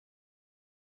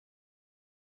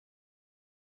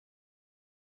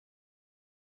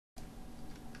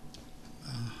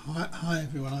Hi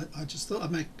everyone. I just thought I'd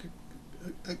make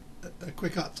a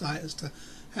quick update as to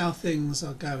how things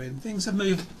are going. Things have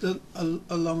moved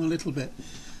along a little bit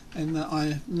in that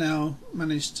I now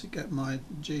managed to get my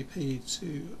GP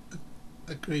to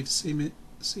agree to see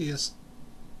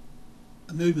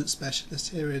a movement specialist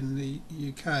here in the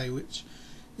UK, which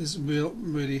is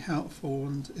really helpful,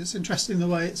 and it's interesting the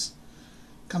way it's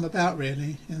come about,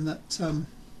 really, in that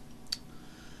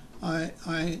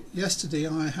yesterday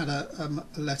I had a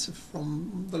letter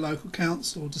from the local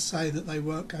council to say that they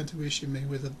weren't going to issue me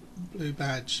with a blue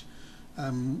badge,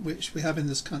 which we have in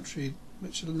this country,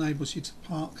 which enables you to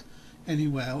park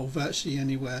anywhere or virtually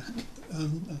anywhere,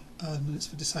 and it's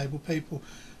for disabled people.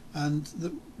 And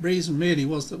the reason really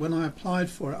was that when I applied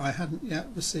for it, I hadn't yet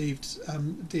received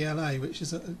DLA, which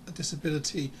is a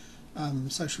disability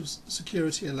social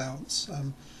security allowance,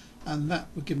 and that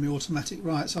would give me automatic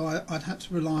rights. So I'd had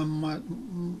to rely on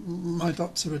my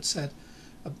doctor had said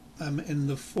in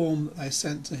the form that they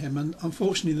sent to him, and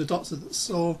unfortunately the doctor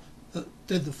that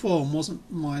did the form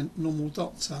wasn't my normal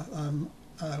doctor.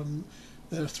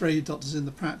 There are 3 doctors in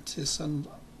the practice, and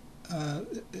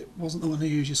it wasn't the one who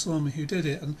usually saw me who did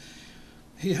it. And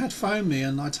he had phoned me,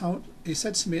 and he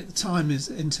said to me at the time, "Is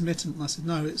it intermittent?" And I said,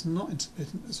 "No, it's not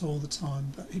intermittent, it's all the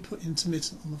time." But he put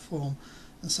intermittent on the form,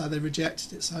 and so they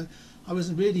rejected it. So I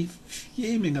was really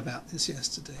fuming about this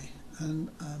yesterday, and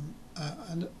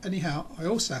anyhow, I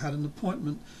also had an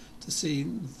appointment to see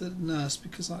the nurse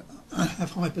because I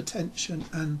have hypertension,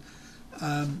 and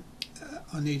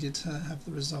I needed to have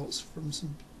the results from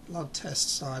some blood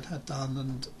tests I'd had done,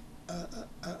 and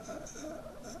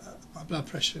my blood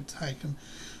pressure taken,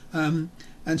 and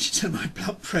she took my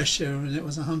blood pressure, and it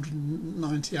was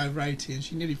 190 over 80, and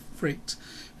she nearly freaked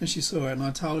when she saw it. And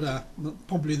I told her that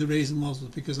probably the reason was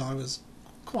because I was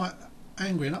quite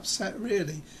angry and upset,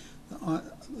 really,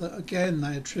 that again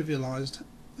they had trivialised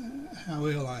how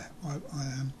ill I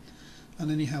am. And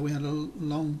anyhow, we had a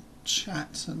long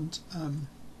chat, and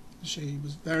she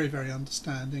was very, very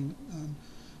understanding,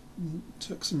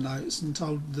 took some notes,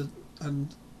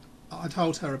 and I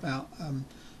told her about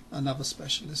another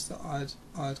specialist that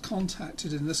I'd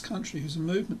contacted in this country, who's a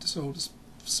movement disorders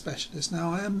specialist.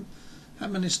 Now I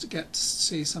have managed to get to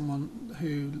see someone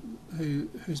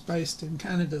who's based in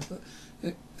Canada, but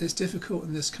it's difficult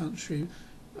in this country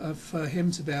for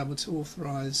him to be able to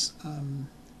authorise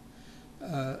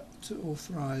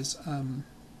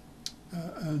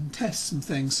tests and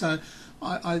things. So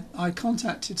I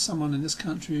contacted someone in this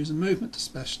country who's a movement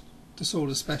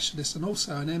disorder specialist and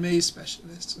also an ME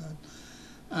specialist,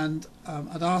 and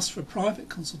I'd asked for a private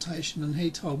consultation, and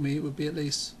he told me it would be at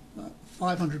least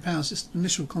 £500 just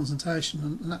initial consultation,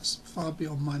 and that's far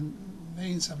beyond my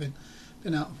means, having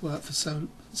been out of work for so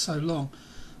long.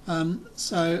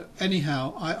 So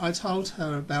anyhow, I told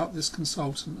her about this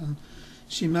consultant, and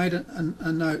she made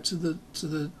a note to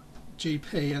the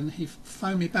GP, and he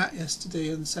phoned me back yesterday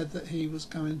and said that he was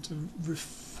going to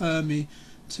refer me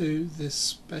to this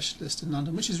specialist in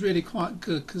London, which is really quite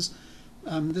good, because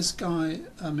this guy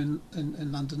in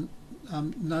London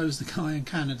knows the guy in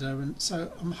Canada, and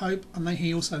so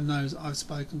he also knows that I've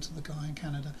spoken to the guy in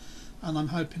Canada, and I'm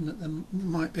hoping that they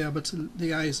might be able to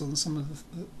liaise on some of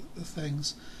the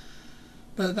things.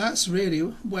 But that's really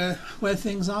where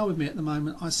things are with me at the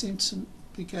moment. I seem to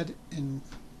be getting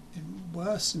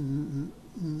worse in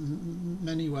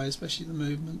many ways, especially the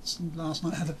movements. And last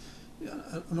night I had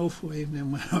an awful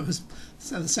evening where I was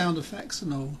the sound effects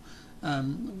and all,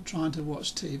 trying to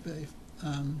watch TV.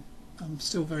 I'm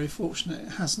still very fortunate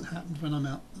it hasn't happened when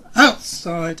I'm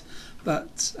outside,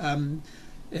 but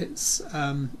it's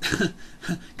going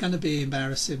to be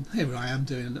embarrassing. Here I am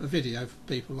doing a video for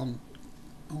people on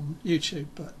YouTube,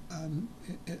 but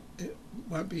it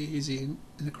won't be easy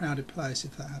in a crowded place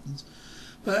if that happens.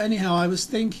 But anyhow, I was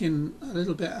thinking a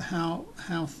little bit how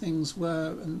things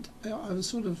were, and I was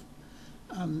sort of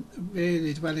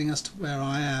really dwelling as to where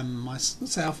I am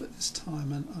myself at this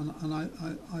time, and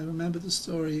I remember the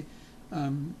story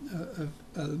from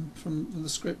the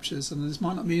scriptures, and this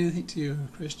might not mean anything to you who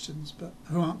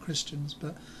aren't Christians,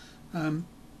 but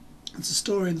it's a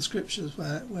story in the scriptures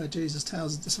where Jesus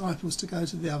tells the disciples to go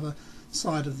to the other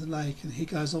side of the lake, and he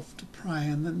goes off to pray,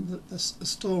 and then the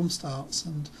storm starts,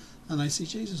 and they see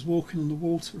Jesus walking on the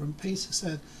water, and Peter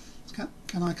said,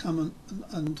 can I come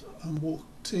and walk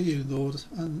to you, Lord?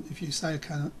 And if you say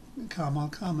come, I'll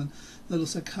come. And the Lord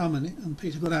said, come, and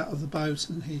Peter got out of the boat,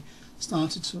 and he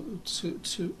started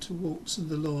to walk to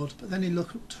the Lord. But then he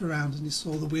looked around, and he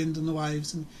saw the wind and the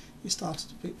waves, and he started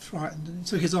to be frightened, and he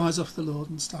took his eyes off the Lord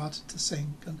and started to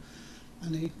sink, and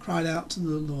he cried out to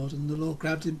the Lord, and the Lord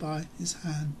grabbed him by his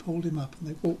hand, pulled him up, and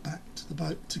they walked back to the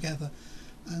boat together.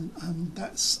 and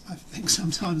that's, I think,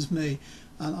 sometimes me.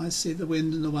 And I see the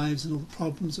wind and the waves and all the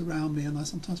problems around me, and I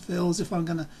sometimes feel as if I'm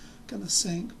gonna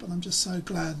sink. But I'm just so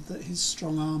glad that his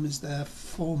strong arm is there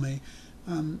for me,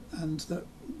 and that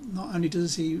not only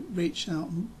does he reach out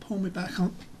and pull me back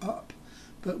up,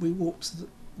 but we walk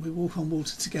on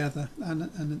water together,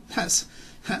 and that's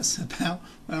about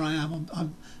where I am.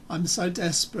 I'm so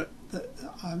desperate that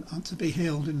I'm to be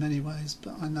healed in many ways,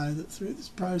 but I know that through this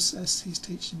process he's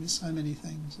teaching me so many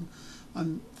things, and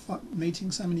I'm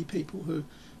meeting so many people who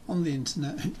on the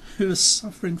internet who are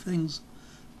suffering things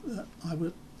that I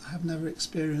would have never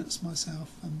experienced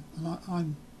myself, and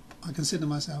I consider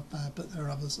myself bad, but there are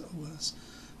others that are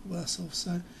worse off.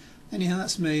 So anyhow,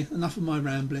 that's me. Enough of my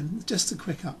rambling. Just a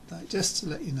quick update, just to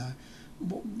let you know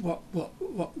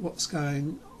what's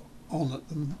going on at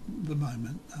the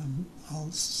moment.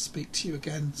 I'll speak to you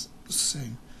again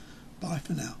soon. Bye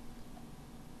for now.